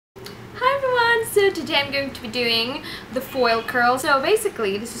today I'm going to be doing the foil curl. So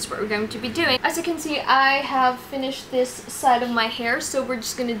basically this is what we're going to be doing. As you can see, I have finished this side of my hair, so we're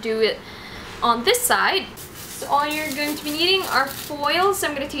just gonna do it on this side. So all you're going to be needing are foils.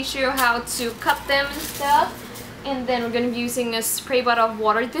 I'm gonna teach you how to cut them and stuff. And then we're going to be using a spray bottle of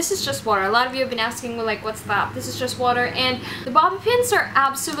water. This is just water. A lot of you have been asking, well, like, what's that? This is just water. And the bobby pins are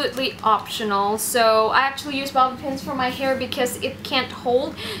absolutely optional. So I actually use bobby pins for my hair because it can't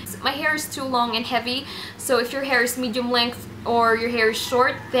hold. My hair is too long and heavy. So if your hair is medium length or your hair is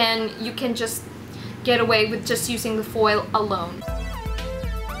short, then you can just get away with just using the foil alone.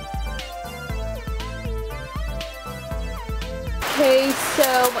 Okay, so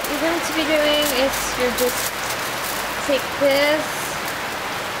what you're going to be doing is you're just take this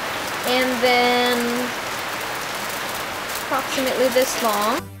and then approximately this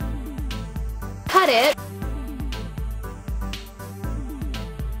long, cut it,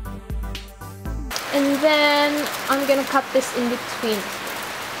 and then I'm gonna cut this in between.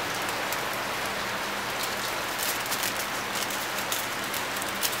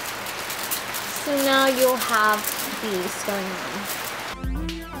 So now you'll have these going on.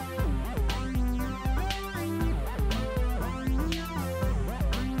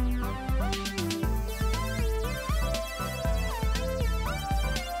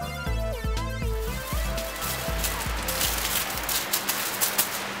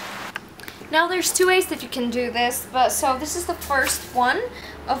 Now there's two ways that you can do this, so this is the first one.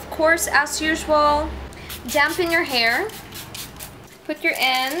 Of course, as usual, dampen your hair, put your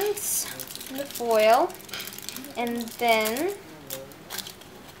ends in the foil, and then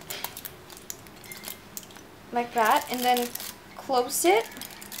like that, and then close it.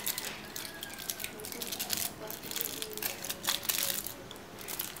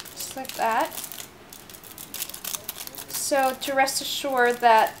 Just like that. So to rest assured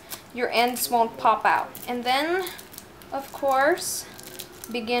that your ends won't pop out. And then, of course,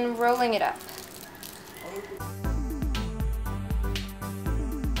 begin rolling it up.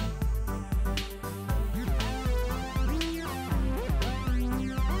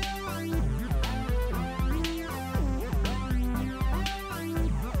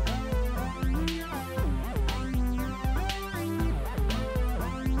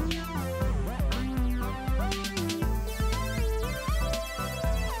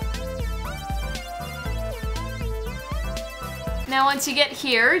 Now once you get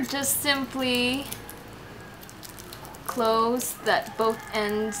here, just simply close both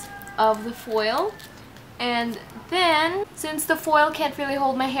ends of the foil, and then since the foil can't really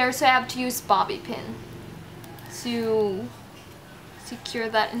hold my hair, so I have to use bobby pin to secure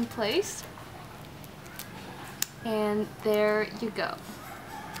that in place. And there you go.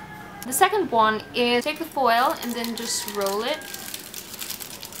 The second one is take the foil and then just roll it.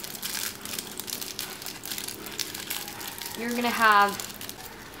 You're gonna have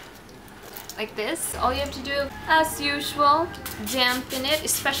like this. All you have to do, as usual, dampen it,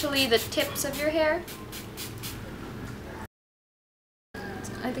 especially the tips of your hair.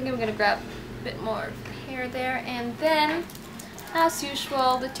 I think I'm gonna grab a bit more hair there, and then, as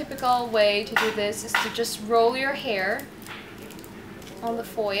usual, the typical way to do this is to just roll your hair on the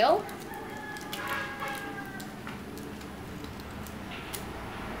foil.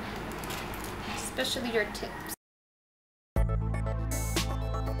 Especially your tips.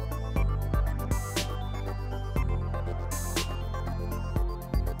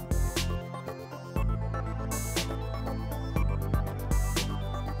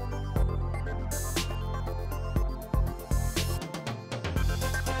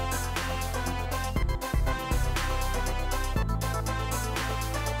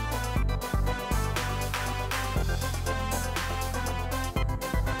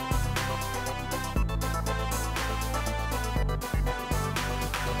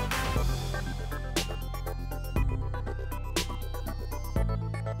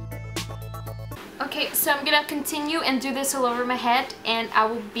 Okay, so I'm gonna continue and do this all over my head, and I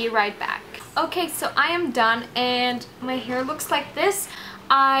will be right back. Okay, so I am done and my hair looks like this.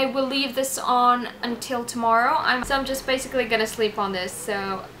 I will leave this on until tomorrow. So I'm just basically gonna sleep on this,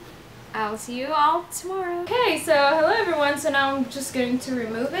 so I'll see you all tomorrow. Okay, so hello everyone. So now I'm just going to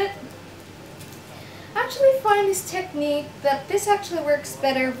remove it. I actually find this technique that this actually works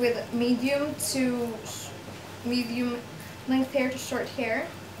better with medium length hair to short hair.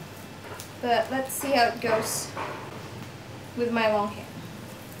 But let's see how it goes with my long hair.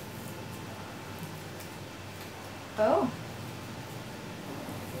 Oh.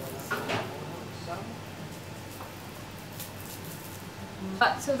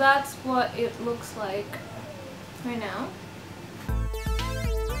 So that's what it looks like right now.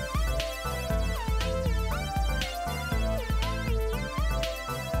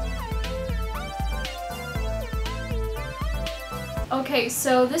 Okay,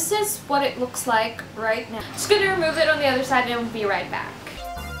 so this is what it looks like right now. Just gonna remove it on the other side and we'll be right back.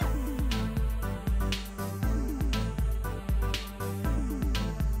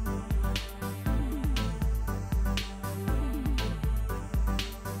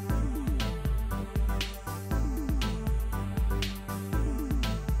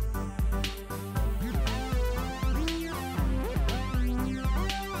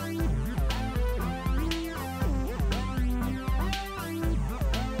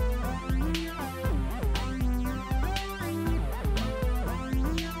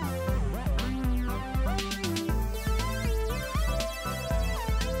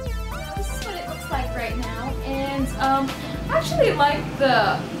 Like right now, and I actually like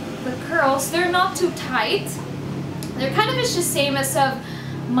the curls. They're not too tight. They're kind of just the same as of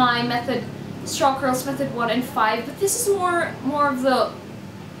my method, straw curls method 1 and 5, but this is more of the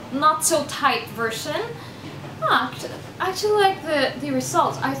not so tight version. I actually like the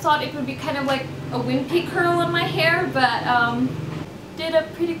results. I thought it would be kind of like a wimpy curl on my hair, but did a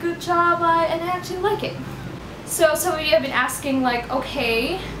pretty good job, and I actually like it. So some of you have been asking like,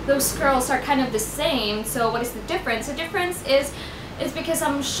 okay, those curls are kind of the same, so what is the difference? The difference is because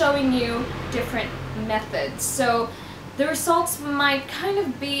I'm showing you different methods. So the results might kind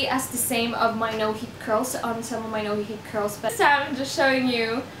of be as the same of my no heat curls on some of my no heat curls, but I'm just showing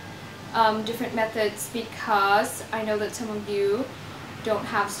you different methods because I know that some of you don't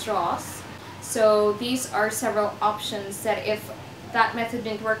have straws. So these are several options that if that method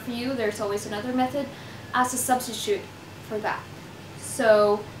didn't work for you, there's always another method as a substitute for that.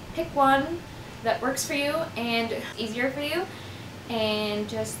 So pick one that works for you and easier for you and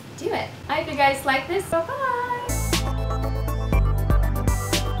just do it. I hope you guys like this. Bye bye!